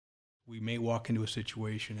We may walk into a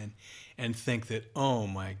situation and think that, oh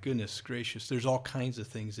my goodness gracious, there's all kinds of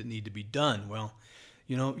things that need to be done. Well,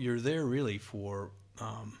 you're there really for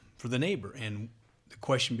the neighbor, and the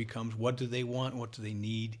question becomes, what do they want? What do they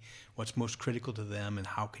need? What's most critical to them, and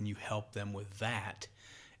how can you help them with that?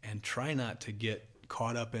 And try not to get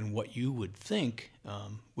caught up in what you would think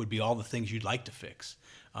would be all the things you'd like to fix,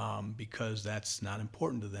 because that's not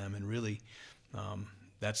important to them. And really,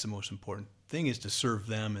 that's the most important thing, is to serve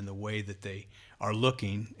them in the way that they are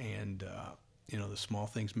looking. And the small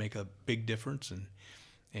things make a big difference,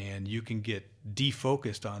 and you can get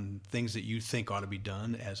defocused on things that you think ought to be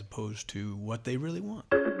done as opposed to what they really want.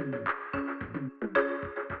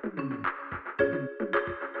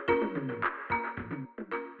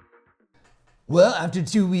 Well, after a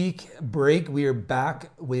 2-week break, we are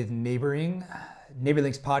back with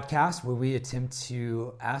NeighborLink's podcast, where we attempt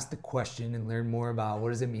to ask the question and learn more about what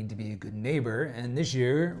does it mean to be a good neighbor. And this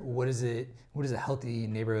year, what does a healthy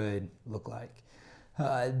neighborhood look like?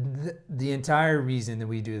 The entire reason that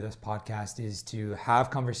we do this podcast is to have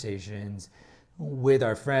conversations with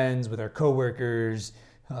our friends, with our coworkers,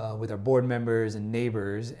 with our board members and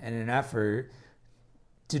neighbors, in an effort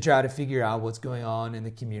to try to figure out what's going on in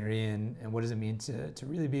the community and what does it mean to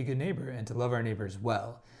really be a good neighbor and to love our neighbors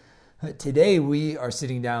well. Today, we are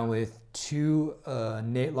sitting down with two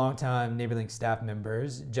longtime NeighborLink staff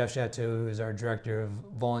members, Jeff Chateau, who is our Director of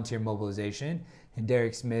Volunteer Mobilization, and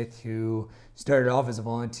Derek Smith, who started off as a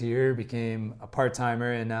volunteer, became a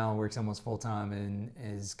part-timer, and now works almost full-time and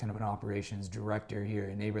is kind of an operations director here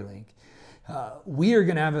at NeighborLink. We are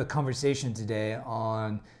going to have a conversation today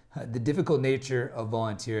on the difficult nature of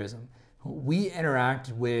volunteerism. We interact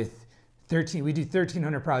with we do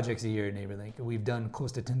 1,300 projects a year at NeighborLink. We've done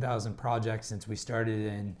close to 10,000 projects since we started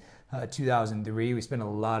in 2003. We spend a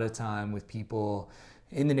lot of time with people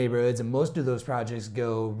in the neighborhoods, and most of those projects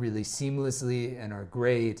go really seamlessly and are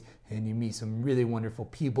great, and you meet some really wonderful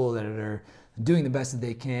people that are doing the best that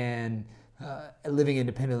they can, living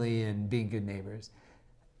independently and being good neighbors.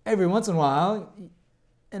 Every once in a while,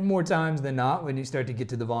 and more times than not, when you start to get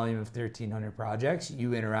to the volume of 1,300 projects,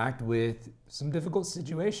 you interact with some difficult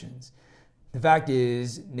situations. The fact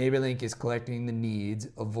is, NeighborLink is collecting the needs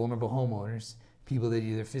of vulnerable homeowners, people that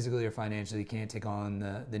either physically or financially can't take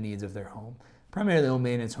on the needs of their home. Primarily home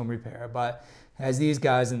maintenance, home repair. But as these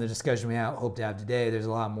guys in the discussion we hope to have today, there's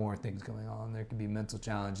a lot more things going on. There could be mental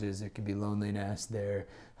challenges, there could be loneliness, there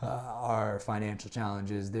are financial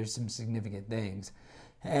challenges, there's some significant things.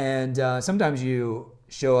 And sometimes you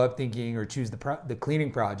show up thinking or choose the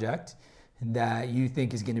cleaning project that you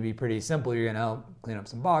think is going to be pretty simple. You're going to help clean up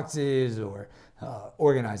some boxes or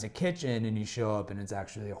organize a kitchen, and you show up and it's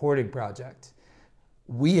actually a hoarding project.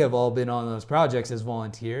 We have all been on those projects as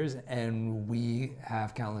volunteers, and we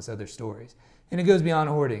have countless other stories. And it goes beyond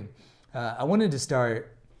hoarding. I wanted to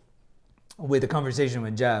start with a conversation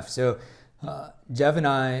with Jeff. So Jeff and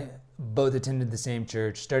I both attended the same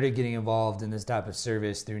church, started getting involved in this type of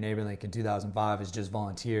service through NeighborLink in 2005 as just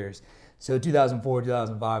volunteers. So 2004,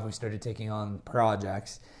 2005, we started taking on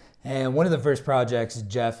projects. And one of the first projects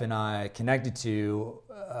Jeff and I connected to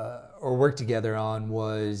or worked together on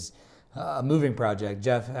was a moving project.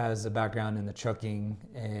 Jeff has a background in the trucking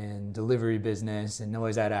and delivery business and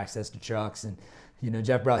always had access to trucks. And,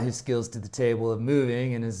 Jeff brought his skills to the table of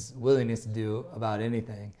moving and his willingness to do about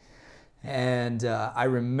anything. And I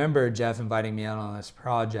remember Jeff inviting me out on this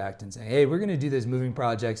project and saying, hey, we're going to do this moving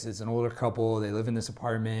project. It's an older couple. They live in this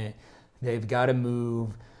apartment. They've got to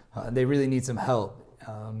move. They really need some help.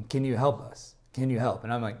 Can you help us? Can you help?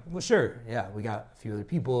 And I'm like, well, sure. Yeah, we got a few other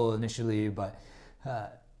people initially, but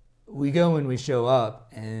we go and we show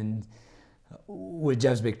up, and with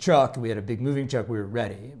Jeff's big truck, we had a big moving truck, we were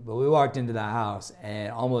ready. But we walked into the house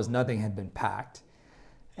and almost nothing had been packed.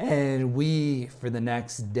 And we, for the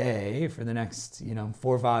next day, for the next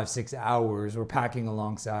 4, 5, 6 hours, were packing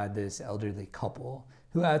alongside this elderly couple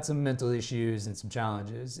who had some mental issues and some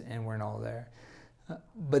challenges and weren't all there.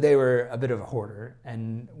 But they were a bit of a hoarder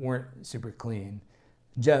and weren't super clean.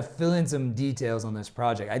 Jeff, fill in some details on this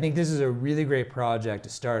project. I think this is a really great project to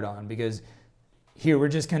start on because here we're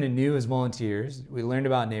just kind of new as volunteers. We learned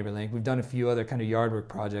about NeighborLink. We've done a few other kind of yard work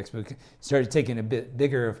projects, but we started taking a bit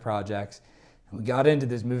bigger of projects. We got into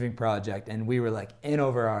this moving project and we were like in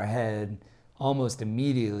over our head almost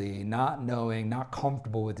immediately, not knowing, not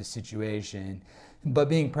comfortable with the situation, but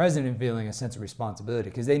being present and feeling a sense of responsibility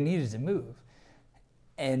because they needed to move.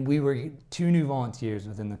 And we were 2 new volunteers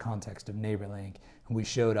within the context of NeighborLink. We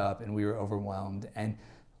showed up and we were overwhelmed. And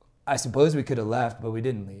I suppose we could have left, but we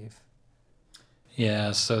didn't leave.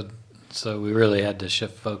 Yeah, so we really had to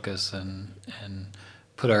shift focus and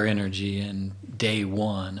put our energy in day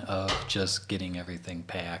one of just getting everything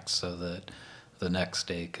packed so that the next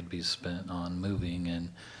day could be spent on moving.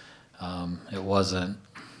 And it wasn't,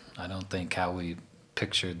 I don't think, how we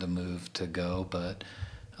pictured the move to go, but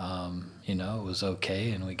you know, it was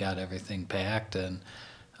okay, and we got everything packed, and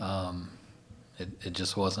it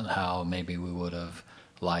just wasn't how maybe we would have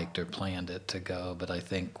liked or planned it to go. But I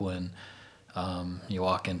think when you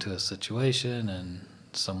walk into a situation and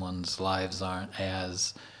someone's lives aren't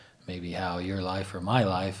as maybe how your life or my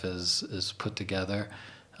life is put together,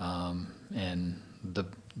 and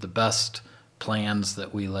the best plans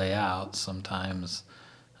that we lay out, sometimes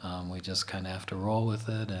we just kind of have to roll with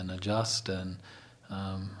it and adjust. And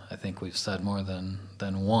I think we've said more than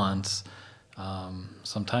once,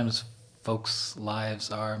 sometimes folks'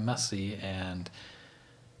 lives are messy, and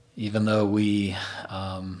even though we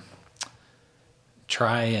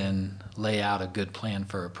try and lay out a good plan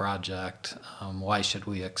for a project, why should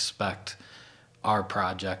we expect our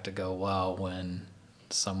project to go well when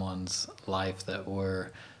someone's life that we're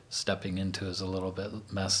stepping into is a little bit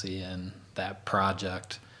messy, and that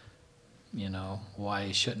project, you know, why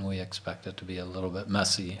shouldn't we expect it to be a little bit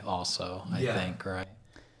messy also, I think, right?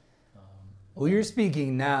 Well, you're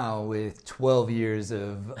speaking now with 12 years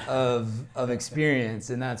of experience,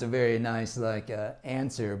 and that's a very nice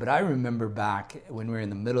answer. But I remember back when we were in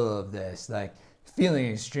the middle of this,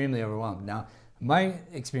 feeling extremely overwhelmed. Now, my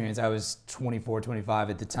experience, I was 24, 25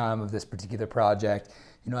 at the time of this particular project.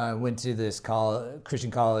 You know, I went to this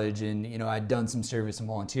Christian college, and you know, I'd done some service and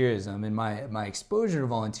volunteerism, and my exposure to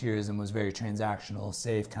volunteerism was very transactional,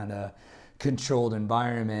 safe, kind of controlled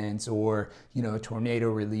environments, or you know, tornado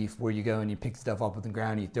relief, where you go and you pick stuff up with the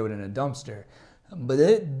ground and you throw it in a dumpster.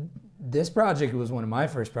 But this project was one of my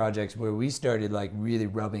first projects where we started really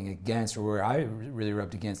rubbing against, or where I really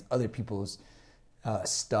rubbed against other people's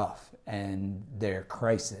stuff and their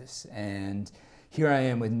crisis. And here I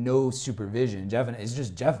am with no supervision. It's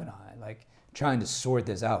just Jeff and I trying to sort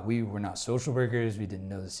this out. We were not social workers. We didn't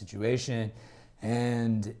know the situation.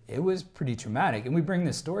 And it was pretty traumatic. And we bring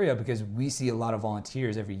this story up because we see a lot of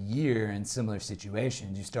volunteers every year in similar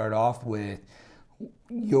situations. You start off with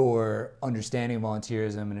your understanding of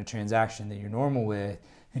volunteerism and a transaction that you're normal with,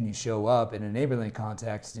 and you show up in a neighborly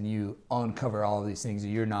context and you uncover all of these things that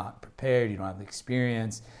you're not prepared, you don't have the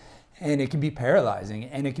experience, and it can be paralyzing,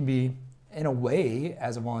 and it can be, in a way,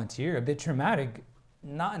 as a volunteer, a bit traumatic,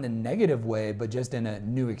 not in a negative way, but just in a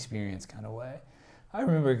new experience kind of way. I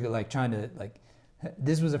remember trying to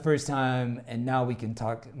this was the first time, and now we can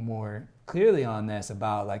talk more clearly on this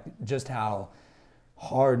about just how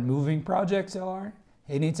hard moving projects are.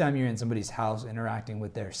 Anytime you're in somebody's house interacting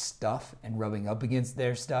with their stuff and rubbing up against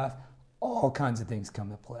their stuff, all kinds of things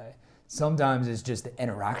come to play. Sometimes it's just the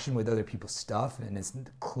interaction with other people's stuff, and it's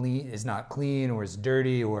not clean, or it's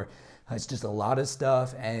dirty, or it's just a lot of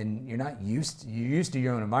stuff, and you're used to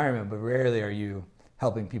your own environment, but rarely are you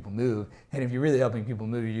helping people move. And if you're really helping people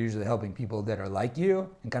move, you're usually helping people that are like you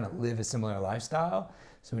and kind of live a similar lifestyle.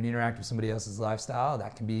 So when you interact with somebody else's lifestyle,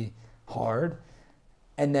 that can be hard.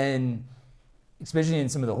 And then, especially in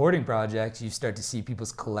some of the hoarding projects, you start to see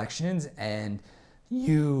people's collections, and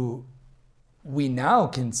we now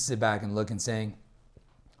can sit back and look and saying,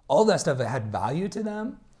 all that stuff that had value to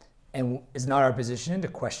them, and it's not our position to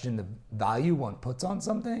question the value one puts on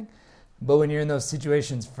something. But when you're in those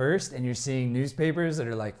situations first, and you're seeing newspapers that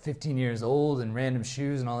are 15 years old and random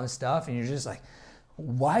shoes and all this stuff, and you're just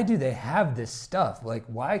why do they have this stuff?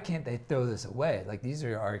 Why can't they throw this away? These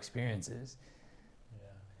are our experiences.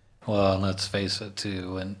 Yeah. Well, let's face it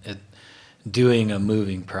too, when doing a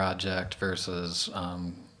moving project versus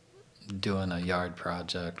doing a yard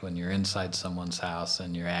project, when you're inside someone's house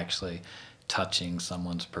and you're actually touching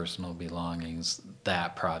someone's personal belongings,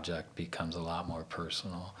 that project becomes a lot more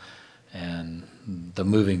personal. And the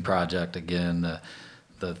moving project, again,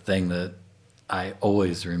 the thing that I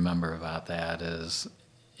always remember about that is,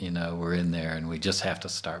 you know, we're in there and we just have to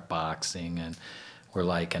start boxing, and we're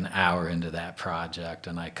an hour into that project,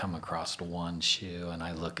 and I come across one shoe, and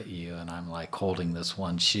I look at you, and I'm holding this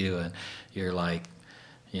one shoe, and you're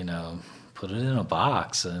you know, put it in a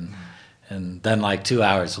box, and then 2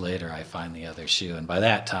 hours later I find the other shoe, and by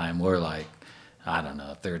that time we're I don't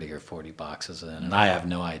know, 30 or 40 boxes in, and I have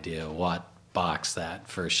no idea what box that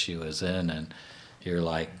first shoe is in, and you're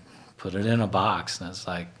put it in a box, and it's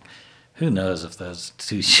who knows if those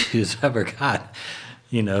two shoes ever got,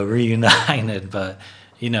 you know, reunited. But,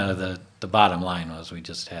 you know, the bottom line was we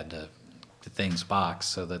just had to get things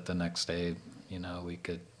boxed so that the next day, you know, we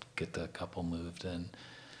could get the couple moved in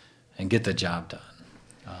and get the job done.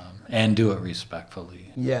 and do it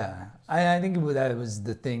respectfully. Yeah, I think that was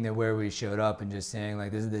the thing that where we showed up and just saying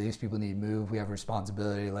like, these people need to move. We have a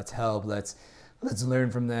responsibility. Let's help. Let's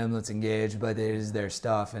learn from them. Let's engage. But it is their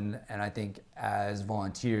stuff, and I think as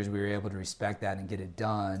volunteers we were able to respect that and get it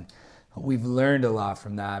done. We've learned a lot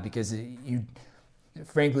from that because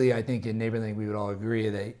frankly, I think in NeighborLink we would all agree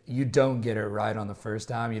that you don't get it right on the first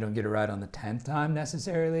time. You don't get it right on the 10th time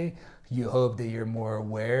necessarily. You hope that you're more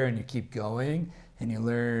aware and you keep going. And you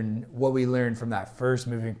learn what we learned from that first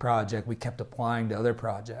moving project, we kept applying to other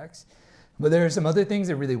projects. But there are some other things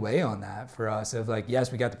that really weigh on that for us of like,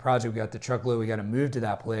 yes, we got the project, we got the truckload, we got to move to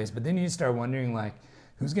that place. But then you start wondering like,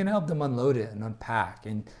 who's going to help them unload it and unpack?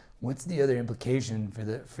 And what's the other implication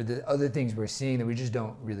for the other things we're seeing that we just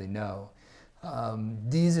don't really know?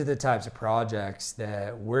 These are the types of projects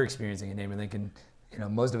that we're experiencing in NeighborLink. And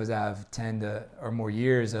most of us have 10 or more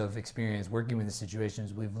years of experience working with the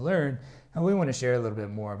situations we've learned, and we want to share a little bit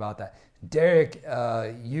more about that. Derek,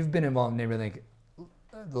 you've been involved in NeighborLink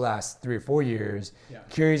the last 3 or 4 years. Yeah.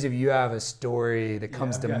 Curious if you have a story that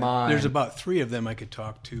comes to mind. There's about 3 of them I could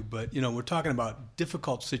talk to, but we're talking about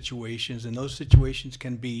difficult situations, and those situations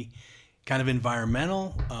can be kind of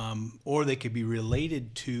environmental, or they could be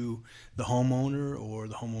related to the homeowner or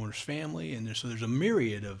the homeowner's family, and there's a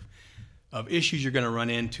myriad of issues you're going to run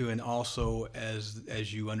into. And also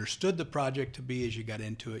as you understood the project to be, as you got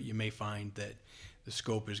into it, you may find that the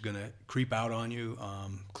scope is going to creep out on you.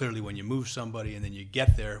 Clearly when you move somebody and then you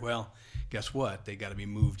get there, well, guess what? They got to be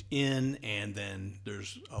moved in, and then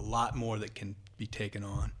there's a lot more that can be taken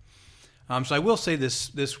on. So I will say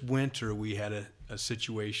this winter we had a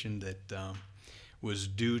situation that was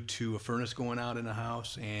due to a furnace going out in a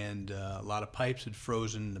house, and a lot of pipes had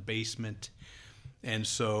frozen in the basement. And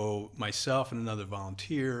so myself and another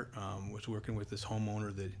volunteer was working with this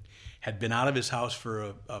homeowner that had been out of his house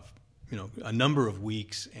for a number of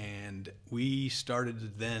weeks, and we started to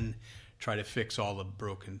then try to fix all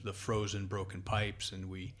the frozen broken pipes. And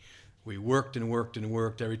we worked and worked and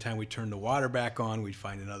worked. Every time we turned the water back on, we'd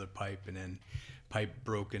find another pipe, and then pipe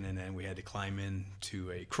broken, and then we had to climb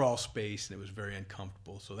into a crawl space, and it was very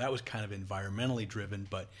uncomfortable. So that was kind of environmentally driven,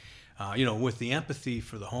 but with the empathy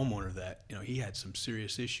for the homeowner that, he had some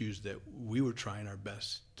serious issues that we were trying our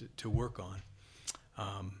best to work on.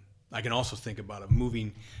 I can also think about a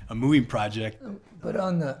moving project. But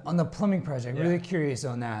on the plumbing project, really curious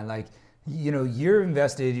on that. Like, you're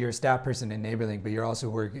invested, you're a staff person in NeighborLink, but you also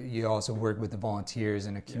work with the volunteers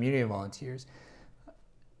and a community of volunteers.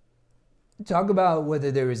 Talk about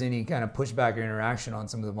whether there was any kind of pushback or interaction on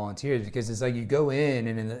some of the volunteers, because it's like you go in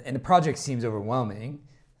and the project seems overwhelming.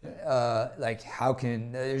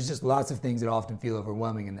 There's just lots of things that often feel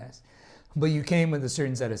overwhelming in this. But you came with a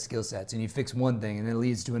certain set of skill sets, and you fix one thing, and then it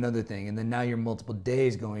leads to another thing, and then now you're multiple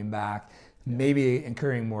days going back, maybe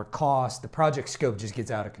incurring more cost. The project scope just gets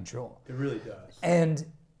out of control. It really does. And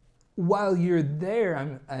while you're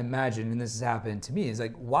there, I imagine, and this has happened to me, is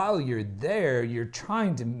like while you're there, you're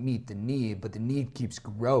trying to meet the need, but the need keeps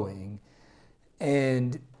growing,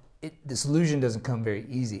 and the solution doesn't come very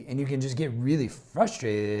easy, and you can just get really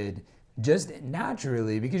frustrated just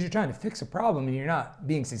naturally because you're trying to fix a problem and you're not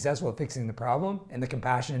being successful at fixing the problem. And the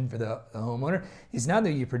compassion for the homeowner is not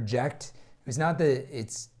that you project, it's not that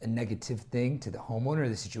it's a negative thing to the homeowner or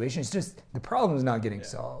the situation, it's just the problem is not getting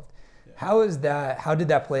solved. Yeah. How did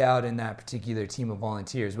that play out in that particular team of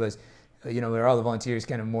volunteers? Were all the volunteers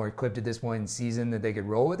kind of more equipped at this point in season that they could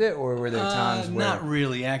roll with it, or were there times where... Not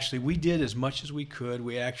really, actually. We did as much as we could.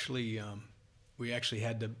 We actually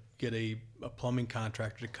had to get a plumbing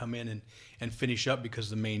contractor to come in and finish up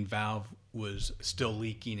because the main valve was still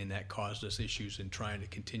leaking, and that caused us issues in trying to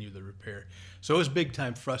continue the repair. So it was big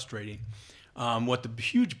time frustrating. What the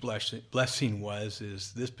huge blessing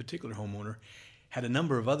is this particular homeowner had a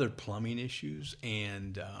number of other plumbing issues,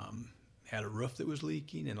 and had a roof that was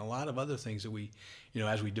leaking, and a lot of other things that we,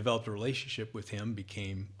 as we developed a relationship with him,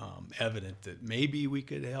 became evident that maybe we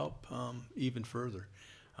could help even further.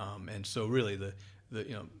 And so really the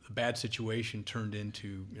bad situation turned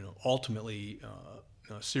into, ultimately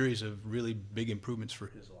a series of really big improvements for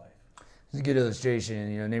his life. It's a good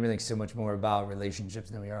illustration. NeighborLink's so much more about relationships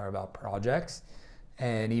than we are about projects.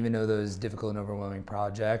 And even though those difficult and overwhelming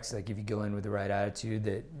projects, like if you go in with the right attitude,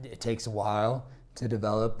 that it takes a while to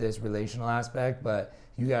develop this relational aspect, but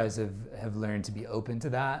you guys have learned to be open to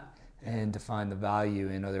that and to find the value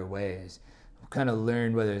in other ways. We've kind of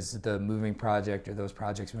learned, whether it's the moving project or those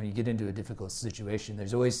projects, when you get into a difficult situation,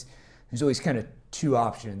 there's always kind of 2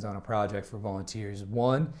 options on a project for volunteers.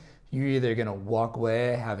 One, you're either going to walk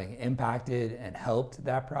away having impacted and helped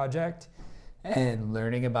that project, and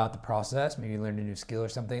learning about the process, maybe learn a new skill or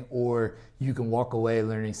something, or you can walk away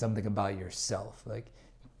learning something about yourself. Like,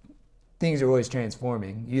 things are always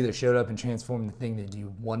transforming. You either showed up and transformed the thing that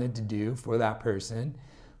you wanted to do for that person,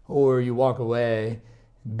 or you walk away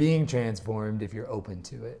being transformed if you're open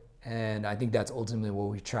to it. And I think that's ultimately what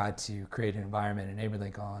we try to create an environment in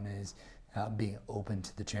NeighborLink on, is being open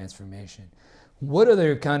to the transformation. What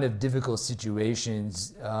other kind of difficult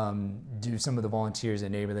situations do some of the volunteers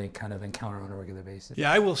at NeighborLink kind of encounter on a regular basis?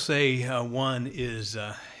 Yeah, I will say one is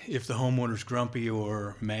if the homeowner's grumpy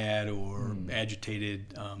or mad or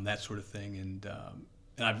agitated, that sort of thing. And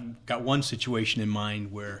I've got one situation in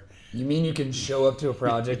mind where... You mean you can show up to a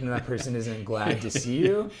project and that person isn't glad to see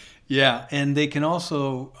you? Yeah, and they can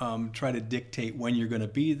also try to dictate when you're going to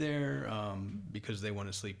be there because they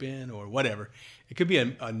want to sleep in or whatever. It could be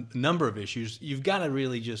a number of issues. You've got to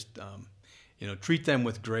really just treat them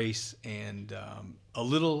with grace, and a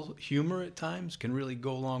little humor at times can really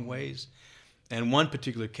go a long ways. And one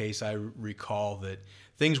particular case, I recall that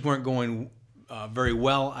things weren't going very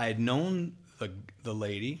well. I had known the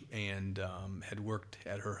lady and had worked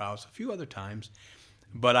at her house a few other times.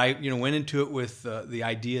 But I, went into it with the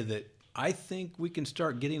idea that I think we can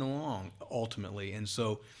start getting along ultimately. And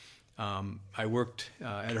so I worked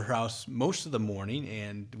at her house most of the morning,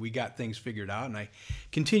 and we got things figured out. And I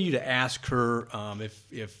continued to ask her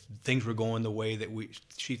if things were going the way that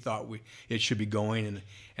she thought it should be going.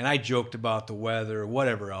 And I joked about the weather or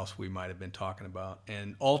whatever else we might have been talking about.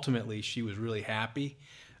 And ultimately, she was really happy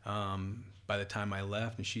by the time I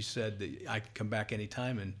left. And she said that I could come back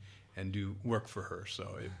anytime and do work for her.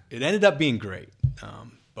 So it ended up being great.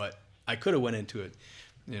 But I could have went into it,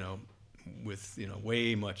 with,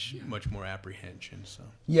 way much more apprehension. So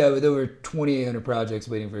yeah, but there were 2,800 projects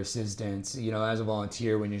waiting for assistance. As a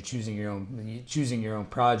volunteer, when you're choosing your own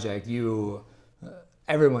project,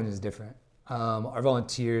 everyone is different. Our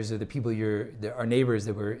volunteers, or the people our neighbors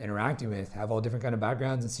that we're interacting with, have all different kind of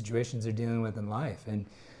backgrounds and situations they're dealing with in life. And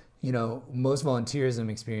most volunteerism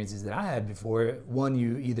experiences that I had before, one,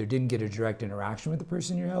 you either didn't get a direct interaction with the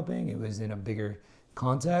person you're helping, it was in a bigger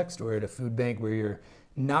context, or at a food bank where you're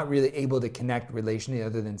not really able to connect relationally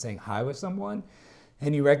other than saying hi with someone.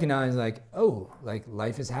 And you recognize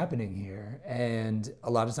life is happening here. And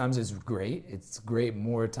a lot of times it's great. It's great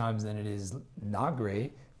more times than it is not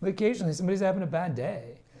great. But occasionally somebody's having a bad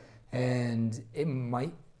day. And it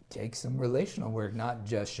might take some relational work, not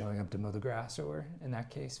just showing up to mow the grass, or in that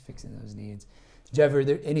case, fixing those needs. Jeff, are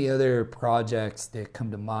there any other projects that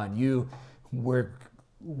come to mind? You work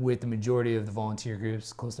with the majority of the volunteer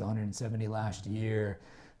groups, close to 170 last year.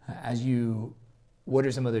 What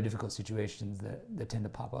are some other difficult situations that tend to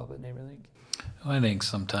pop up at NeighborLink? Well, I think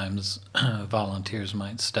sometimes volunteers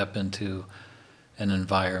might step into an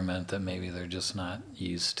environment that maybe they're just not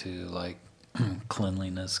used to, like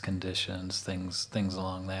cleanliness conditions, things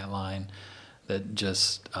along that line, that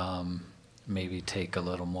just maybe take a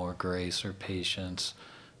little more grace or patience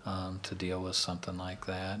to deal with something like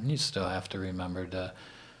that. And you still have to remember to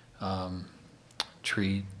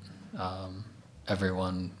treat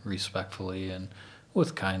everyone respectfully and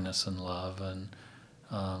with kindness and love, and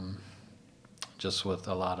just with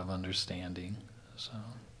a lot of understanding. So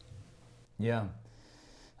yeah,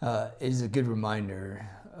 it is a good reminder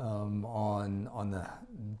on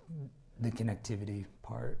the connectivity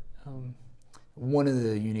part. One of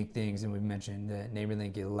the unique things, and we mentioned that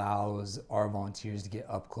NeighborLink allows our volunteers to get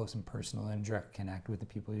up close and personal and direct connect with the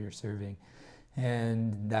people you're serving.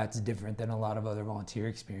 And that's different than a lot of other volunteer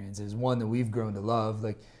experiences. One that we've grown to love,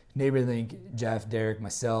 like NeighborLink, Jeff, Derek,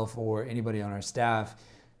 myself, or anybody on our staff,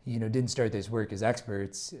 didn't start this work as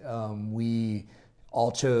experts. We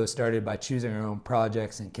all started by choosing our own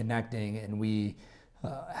projects and connecting, and we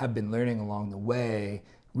have been learning along the way,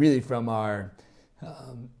 really from our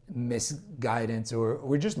misguidance, or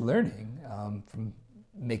we're just learning from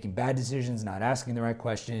making bad decisions, not asking the right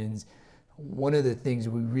questions. One of the things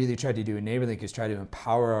we really try to do in NeighborLink is try to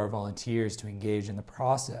empower our volunteers to engage in the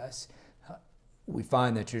process. We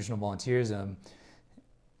find that traditional volunteerism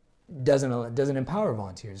doesn't empower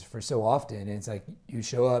volunteers for so often. It's like you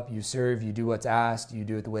show up, you serve, you do what's asked, you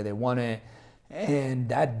do it the way they want it, and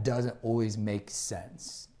that doesn't always make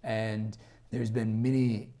sense. And there's been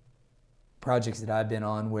many projects that I've been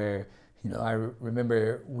on where, I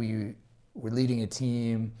remember we were leading a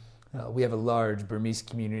team. We have a large Burmese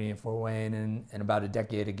community in Fort Wayne, and about a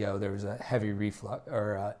decade ago, there was a heavy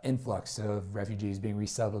influx of refugees being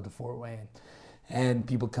resettled to Fort Wayne, and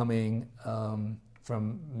people coming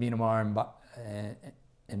from Myanmar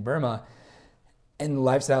and Burma. and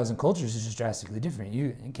lifestyles and cultures is just drastically different.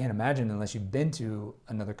 You can't imagine, unless you've been to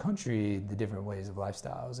another country, the different ways of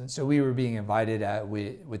lifestyles. And so we were being invited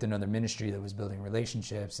with another ministry that was building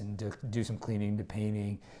relationships and to do some cleaning, to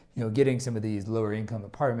painting, getting some of these lower income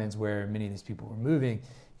apartments where many of these people were moving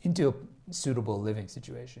into a suitable living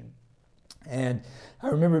situation. And I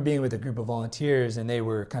remember being with a group of volunteers, and they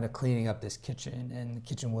were kind of cleaning up this kitchen, and the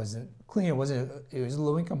kitchen wasn't clean. It was a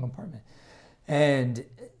low income apartment. And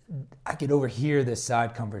I could overhear this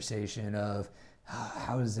side conversation of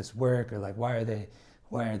how does this work, or like why are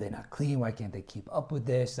they not clean? Why can't they keep up with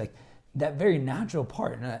this? Like that very natural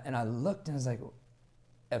part. And I looked and I was like,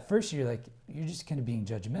 at first you're just kind of being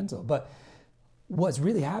judgmental, but what's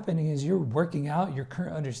really happening is you're working out your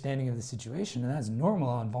current understanding of the situation, and that's normal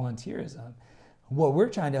on volunteerism. What we're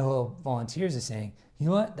trying to help volunteers is saying, you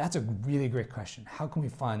know what, that's a really great question. How can we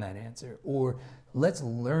find that answer? Or let's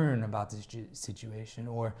learn about this situation.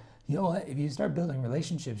 Or, you know what, if you start building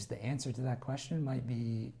relationships, the answer to that question might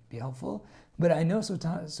be helpful. But I know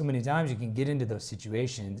so many times you can get into those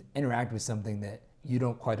situations, interact with something that you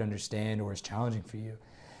don't quite understand or is challenging for you,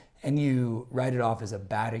 and you write it off as a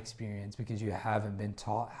bad experience because you haven't been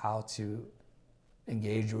taught how to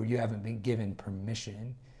engage, or you haven't been given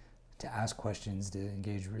permission to ask questions, to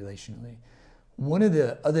engage relationally. One of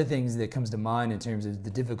the other things that comes to mind in terms of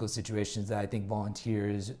the difficult situations that I think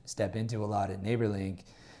volunteers step into a lot at NeighborLink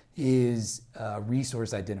is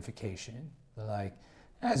resource identification. Like,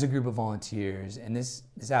 as a group of volunteers, and this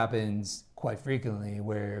happens quite frequently,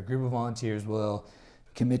 where a group of volunteers will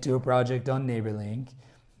commit to a project on NeighborLink.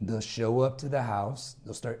 They'll show up to the house,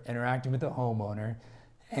 they'll start interacting with the homeowner,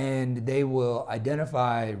 and they will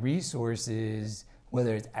identify resources,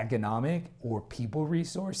 whether it's economic or people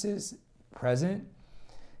resources present,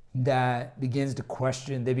 that they begin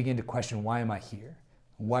to question, why am I here?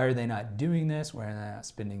 Why are they not doing this? Why are they not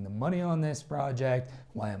spending the money on this project?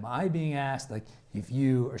 Why am I being asked? Like, if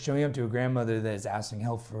you are showing up to a grandmother that is asking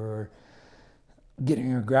help for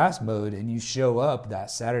getting her grass mowed, and you show up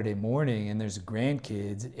that Saturday morning and there's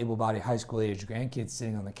grandkids, able-bodied high school age grandkids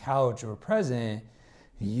sitting on the couch or present,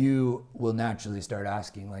 you will naturally start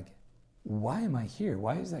asking, like, why am I here?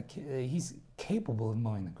 Why is that kid, he's capable of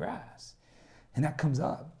mowing the grass? And that comes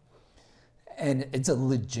up. And it's a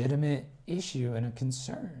legitimate issue and a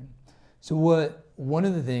concern. So one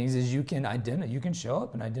of the things is you can show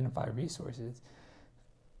up and identify resources.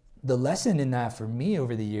 The lesson in that for me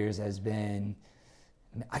over the years has been,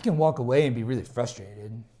 I can walk away and be really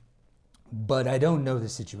frustrated, but I don't know the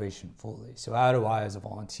situation fully. So how do I, as a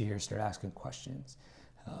volunteer, start asking questions?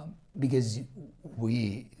 Because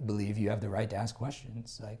we believe you have the right to ask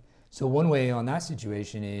questions. So one way on that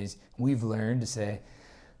situation is we've learned to say,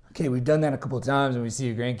 okay, we've done that a couple of times when we see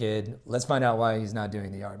a grandkid, let's find out why he's not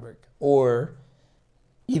doing the yard work. Or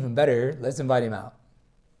even better, let's invite him out.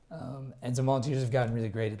 And some volunteers have gotten really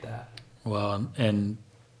great at that. Well, and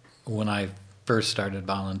when I first started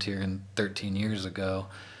volunteering 13 years ago,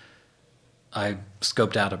 I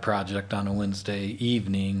scoped out a project on a Wednesday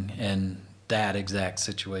evening, and that exact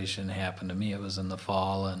situation happened to me. It was in the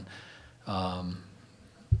fall, and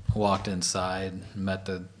walked inside, met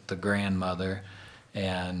the grandmother,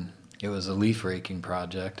 and it was a leaf raking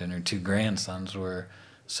project, and her two grandsons were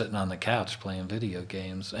sitting on the couch playing video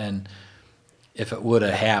games. And if it would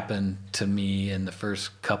have happened to me in the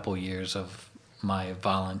first couple years of my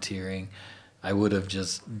volunteering, I would have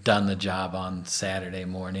just done the job on Saturday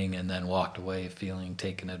morning and then walked away feeling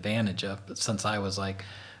taken advantage of. But since I was like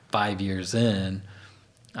 5 years in,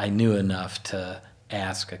 I knew enough to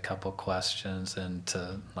ask a couple questions and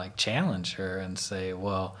to like challenge her and say,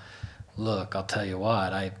 well, look, I'll tell you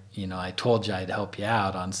what, I told you I'd help you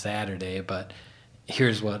out on Saturday, but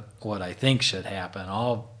here's what I think should happen.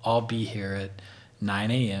 I'll be here at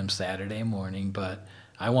 9 a.m. Saturday morning, but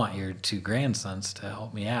I want your two grandsons to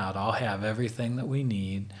help me out. I'll have everything that we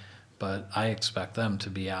need, but I expect them to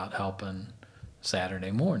be out helping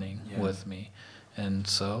Saturday morning with me. And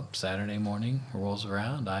so Saturday morning rolls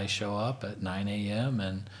around, I show up at 9 a.m.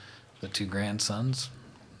 and the two grandsons,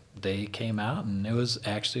 they came out, and it was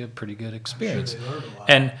actually a pretty good experience. I'm sure they learned a lot.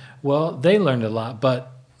 And well, they learned a lot,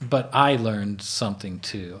 but I learned something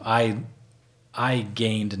too. I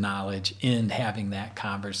gained knowledge in having that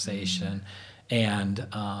conversation, and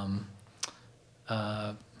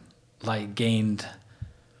like gained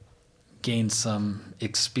some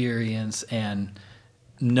experience and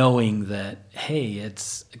knowing that, hey,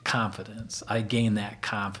 it's confidence. I gained that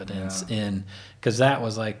confidence in, because that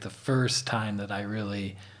was like the first time that I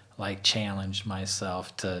really like challenged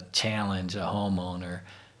myself to challenge a homeowner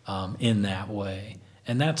in that way.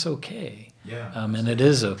 And that's okay. Yeah. And it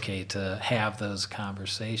is okay to have those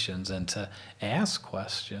conversations and to ask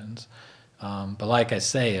questions. But like I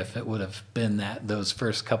say, if it would have been those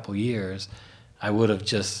first couple years, I would have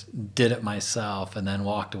just did it myself and then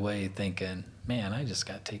walked away thinking, man, I just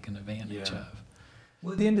got taken advantage of.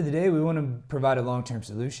 Well, at the end of the day, we want to provide a long-term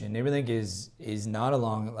solution. NeighborLink is not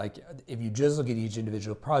like, if you just look at each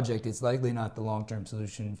individual project, it's likely not the long-term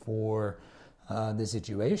solution for the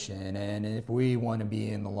situation. And if we want to be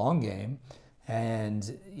in the long game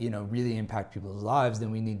and, really impact people's lives, then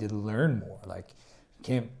we need to learn more. Like, you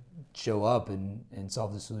can't show up and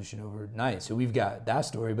solve the solution overnight. So we've got that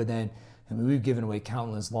story, but then we've given away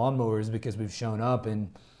countless lawnmowers because we've shown up and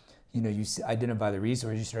you identify the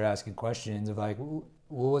resource, you start asking questions of like, well,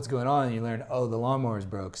 what's going on? And you learn, oh, the lawnmower's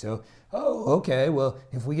broke. So, oh, okay, well,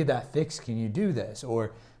 if we get that fixed, can you do this?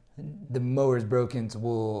 Or the mower's broken, so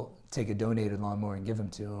we'll take a donated lawnmower and give them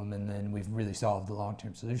to them, and then we've really solved the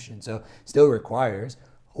long-term solution. So still requires,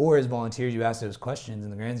 or as volunteers, you ask those questions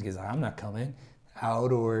and the grand is like, I'm not coming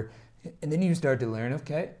out, and then you start to learn,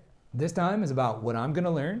 okay, this time is about what I'm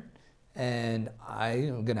gonna learn, and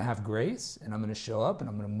I'm gonna have grace, and I'm gonna show up, and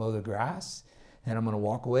I'm gonna mow the grass, and I'm gonna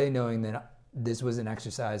walk away knowing that this was an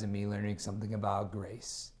exercise in me learning something about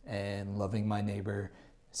grace and loving my neighbor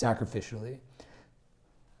sacrificially.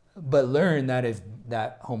 But learn that if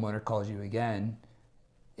that homeowner calls you again,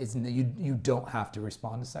 you don't have to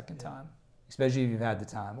respond a second time, especially if you've had the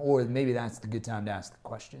time, or maybe that's the good time to ask the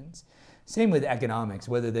questions. Same with economics,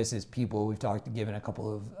 whether this is people, we've given a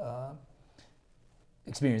couple of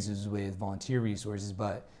experiences with volunteer resources,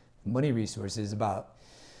 but money resources. About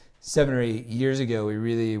 7 or 8 years ago, we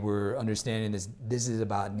really were understanding this is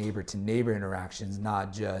about neighbor to neighbor interactions,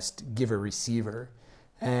 not just giver receiver.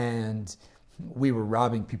 And we were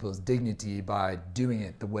robbing people's dignity by doing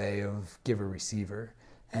it the way of giver receiver.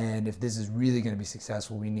 And if this is really going to be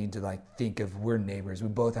successful, we need to think of, we're neighbors. We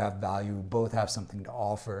both have value. We both have something to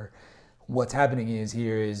offer. What's happening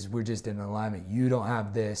is we're just in alignment. You don't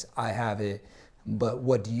have this, I have it, but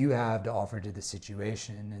what do you have to offer to the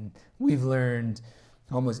situation? And we've learned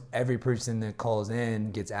almost every person that calls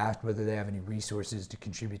in gets asked whether they have any resources to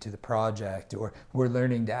contribute to the project, or we're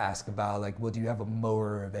learning to ask about well, do you have a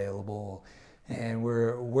mower available? And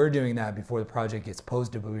we're doing that before the project gets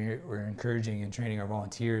posted, but we're encouraging and training our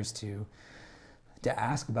volunteers to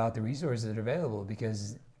ask about the resources that are available,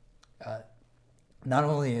 because not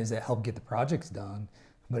only does it help get the projects done,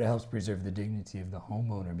 but it helps preserve the dignity of the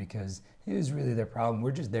homeowner, because it is really their problem.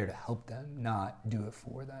 We're just there to help them, not do it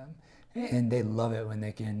for them. And they love it when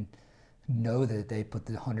they can know that they put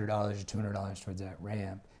the $100 or $200 towards that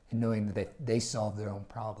ramp, and knowing that they solved their own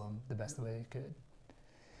problem the best way they could.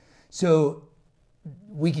 So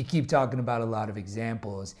we could keep talking about a lot of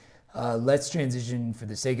examples. Let's transition for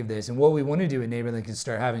the sake of this. And what we want to do at NeighborLink is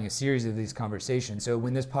start having a series of these conversations. So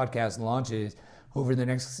when this podcast launches, over the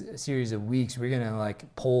next series of weeks, we're going to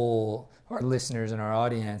poll our listeners and our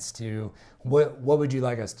audience to what would you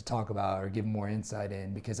like us to talk about or give more insight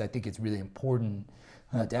in, because I think it's really important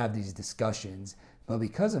to have these discussions. But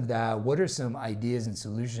because of that, what are some ideas and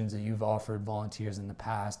solutions that you've offered volunteers in the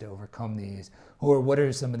past to overcome these? Or what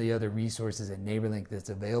are some of the other resources at NeighborLink that's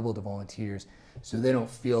available to volunteers so they don't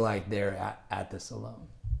feel like they're at this alone?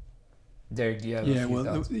 Derek, do you have a few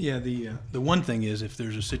thoughts? The one thing is, if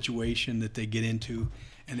there's a situation that they get into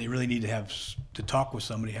and they really need to talk with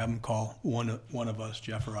somebody, have them call one of us,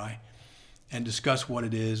 Jeff or I, and discuss what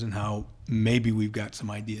it is and how maybe we've got some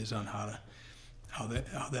ideas on how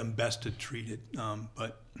them best to treat it.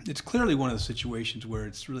 But it's clearly one of the situations where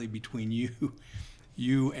it's really between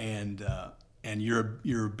you and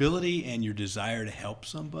your ability and your desire to help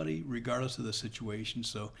somebody, regardless of the situation.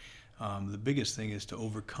 So the biggest thing is to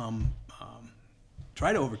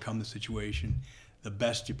try to overcome the situation the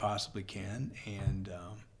best you possibly can, and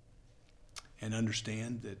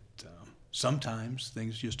understand that sometimes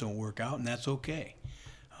things just don't work out, and that's okay.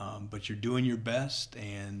 But you're doing your best,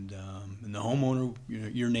 and the homeowner,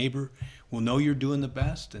 your neighbor, will know you're doing the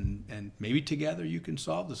best, and maybe together you can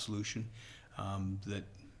solve the solution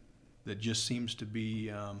that just seems to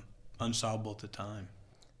be unsolvable at the time.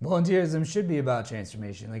 Volunteerism should be about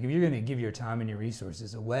transformation. If you're going to give your time and your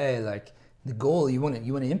resources away, the goal, you want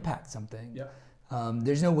to impact something. Yeah.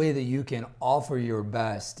 There's no way that you can offer your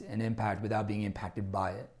best and impact without being impacted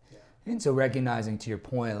by it. And so recognizing, to your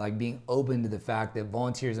point, being open to the fact that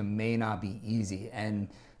volunteerism may not be easy. And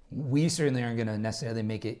we certainly aren't going to necessarily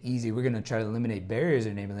make it easy. We're going to try to eliminate barriers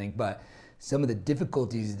at NeighborLink, but some of the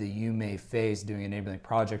difficulties that you may face doing a NeighborLink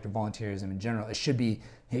project or volunteerism in general, it should be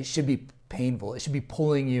painful. It should be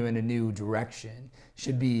pulling you in a new direction.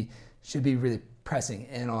 Should be really pressing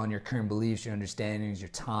in on your current beliefs, your understandings, your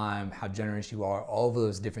time, how generous you are, all of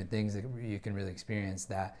those different things that you can really experience.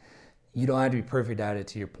 That you don't have to be perfect at it,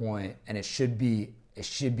 to your point, and there should be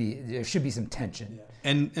some tension. Yeah.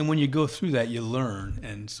 And when you go through that, you learn,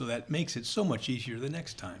 and so that makes it so much easier the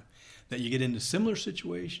next time that you get into similar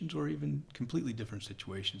situations or even completely different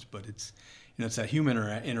situations. But it's that human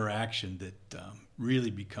interaction that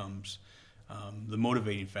really becomes the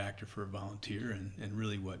motivating factor for a volunteer, and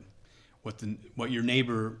really what your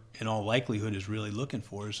neighbor in all likelihood is really looking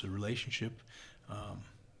for is a relationship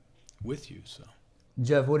with you. So,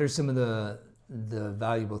 Jeff, what are some of the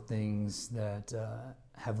valuable things that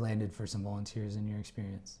have landed for some volunteers in your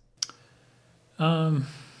experience?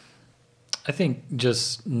 I think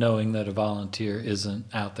just knowing that a volunteer isn't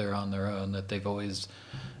out there on their own, that they've always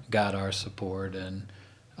got our support, and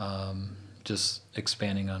just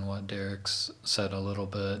expanding on what Derek's said a little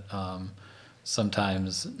bit.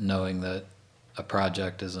 Sometimes knowing that a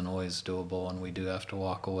project isn't always doable and we do have to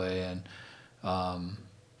walk away, and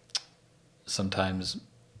sometimes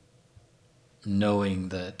knowing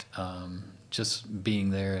that just being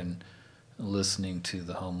there and listening to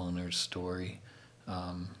the homeowner's story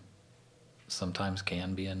sometimes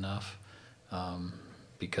can be enough,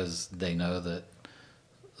 because they know that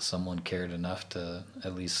someone cared enough to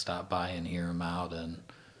at least stop by and hear them out, and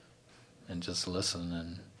just listen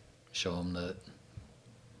and show them that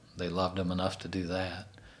they loved them enough to do that.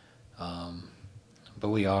 But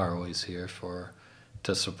we are always here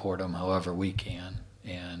to support them however we can,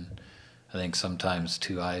 and I think sometimes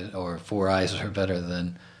 2 eyes or 4 eyes are better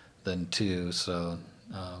than 2. So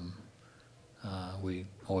we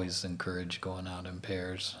always encourage going out in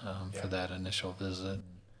pairs for that initial visit.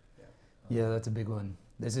 Yeah, that's a big one.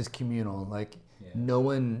 This is communal. Like no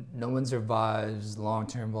one survives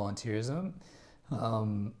long-term volunteerism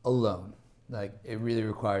alone. Like it really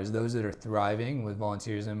requires those that are thriving with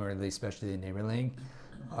volunteerism, or at least especially in NeighborLink,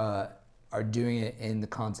 are doing it in the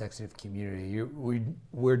context of community.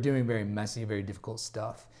 We're doing very messy, very difficult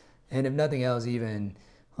stuff, and if nothing else, even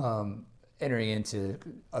entering into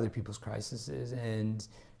other people's crises. And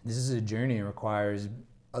this is a journey. It requires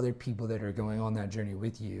other people that are going on that journey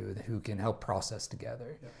with you who can help process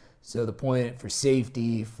together. Yeah. So the point for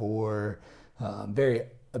safety, for very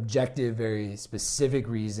objective, very specific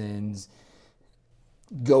reasons,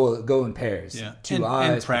 go in pairs. Yeah. 2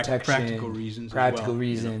 eyes, protection, practical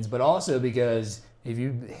reasons, but also because if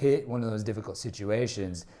you hit one of those difficult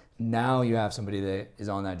situations, now you have somebody that is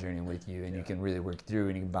on that journey with you, and you can really work through,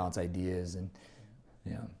 and you can bounce ideas. And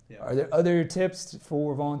Are there other tips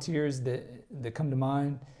for volunteers that come to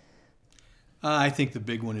mind? I think the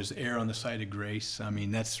big one is err on the side of grace. I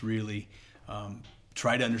mean, that's really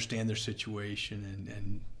try to understand their situation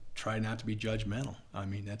and try not to be judgmental. I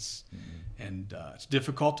mean, that's and it's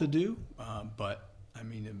difficult to do, but I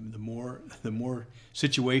mean, the more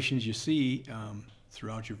situations you see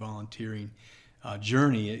throughout your volunteering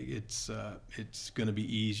journey, it's going to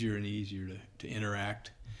be easier and easier to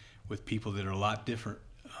interact with people that are a lot different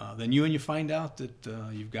than you, and you find out that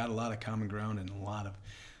you've got a lot of common ground and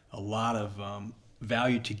a lot of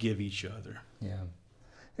value to give each other. Yeah.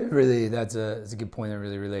 That's a good point that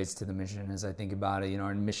really relates to the mission as I think about it.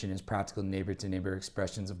 Our mission is practical neighbor-to-neighbor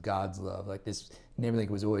expressions of God's love. Like this, NeighborLink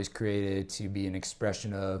was always created to be an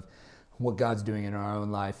expression of what God's doing in our own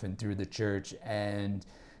life and through the church, and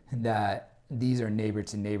that these are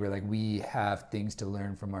neighbor-to-neighbor. Like we have things to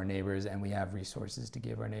learn from our neighbors, and we have resources to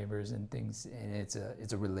give our neighbors and things, and it's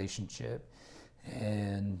a relationship,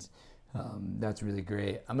 and that's really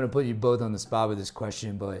great. I'm going to put you both on the spot with this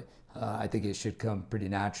question, but I think it should come pretty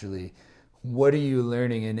naturally. What are you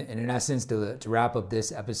learning? And in essence, to wrap up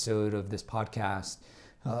this episode of this podcast,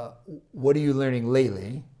 what are you learning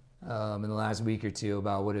lately in the last week or two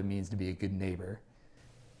about what it means to be a good neighbor?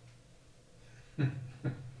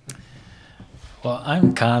 Well,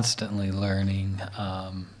 I'm constantly learning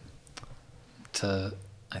to,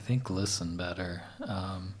 I think, listen better.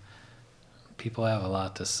 People have a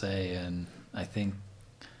lot to say, and I think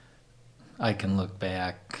I can look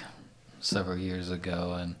back several years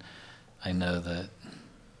ago, and I know that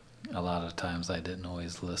a lot of times I didn't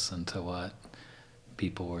always listen to what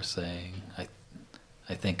people were saying. I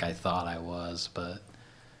think I thought I was, but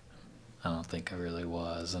I don't think I really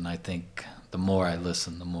was. And I think the more I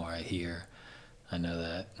listen, the more I hear. I know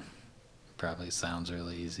that probably sounds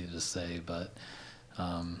really easy to say, but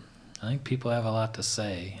I think people have a lot to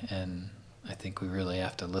say, and I think we really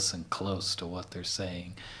have to listen close to what they're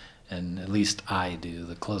saying. And at least I do.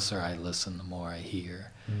 The closer I listen, the more I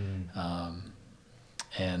hear.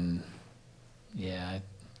 And yeah,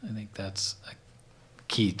 I think that's a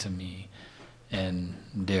key to me. And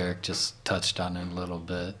Derek just touched on it a little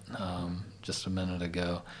bit just a minute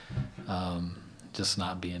ago. Just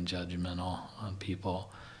not being judgmental on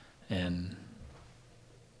people. And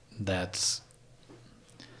that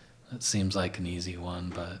seems like an easy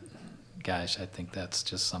one, but gosh, I think that's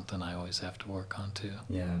just something I always have to work on too.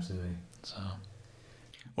 Yeah, absolutely. So,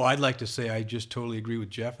 Well, I'd like to say I just totally agree with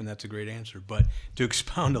Jeff, and that's a great answer. But to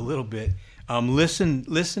expound a little bit, listen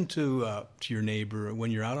to your neighbor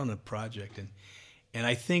when you're out on a project, and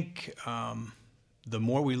I think the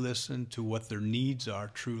more we listen to what their needs are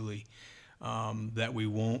truly, that we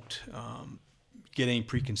won't get any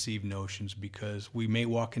preconceived notions, because we may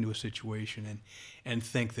walk into a situation and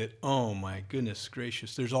think that, oh my goodness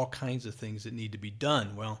gracious, there's all kinds of things that need to be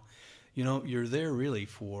done. Well, you're there really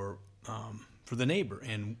for the neighbor,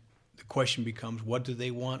 and the question becomes, what do they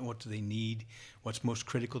want, what do they need, what's most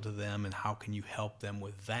critical to them, and how can you help them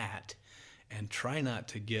with that? And try not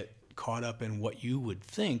to get caught up in what you would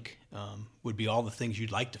think would be all the things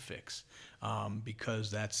you'd like to fix, because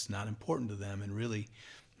that's not important to them. And really,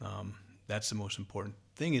 that's the most important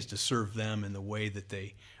thing, is to serve them in the way that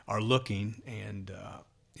they are looking. And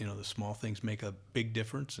the small things make a big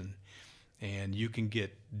difference, and you can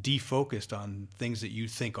get defocused on things that you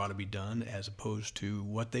think ought to be done as opposed to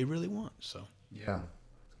what they really want. So yeah.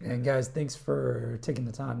 And guys, thanks for taking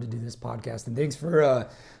the time to do this podcast, and thanks for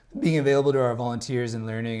being available to our volunteers and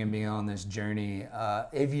learning and being on this journey.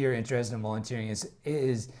 If you're interested in volunteering, it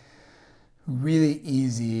is really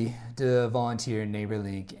easy to volunteer in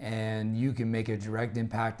NeighborLink, and you can make a direct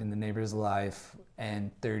impact in the neighbor's life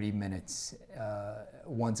in 30 minutes,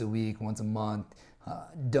 once a week, once a month.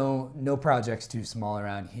 No project's too small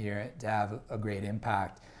around here to have a great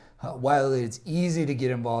impact. While it's easy to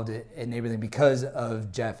get involved at NeighborLink because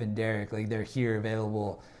of Jeff and Derek, like they're here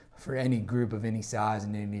available for any group of any size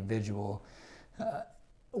and any individual.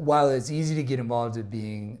 While it's easy to get involved at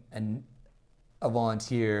being a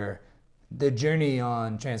volunteer, the journey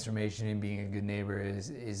on transformation and being a good neighbor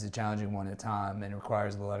is a challenging one at a time, and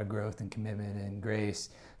requires a lot of growth and commitment and grace.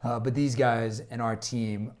 But these guys and our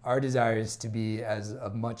team, our desire is to be as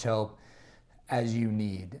of much help as you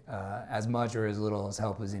need, as much or as little as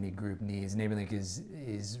help as any group needs. NeighborLink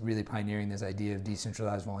is really pioneering this idea of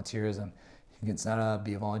decentralized volunteerism. You can sign up,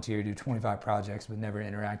 be a volunteer, do 25 projects with never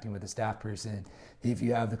interacting with a staff person if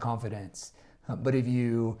you have the confidence. But if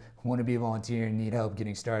you want to be a volunteer and need help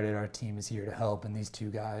getting started, our team is here to help, and these two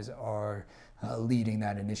guys are leading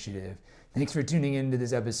that initiative. Thanks for tuning into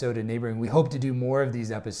this episode of Neighboring. We hope to do more of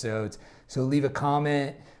these episodes, so leave a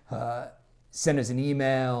comment, send us an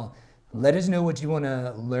email, let us know what you want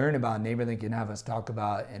to learn about NeighborLink and have us talk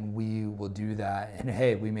about, and we will do that. And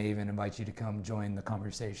hey, we may even invite you to come join the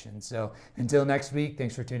conversation. So until next week,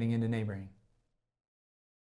 thanks for tuning into Neighboring.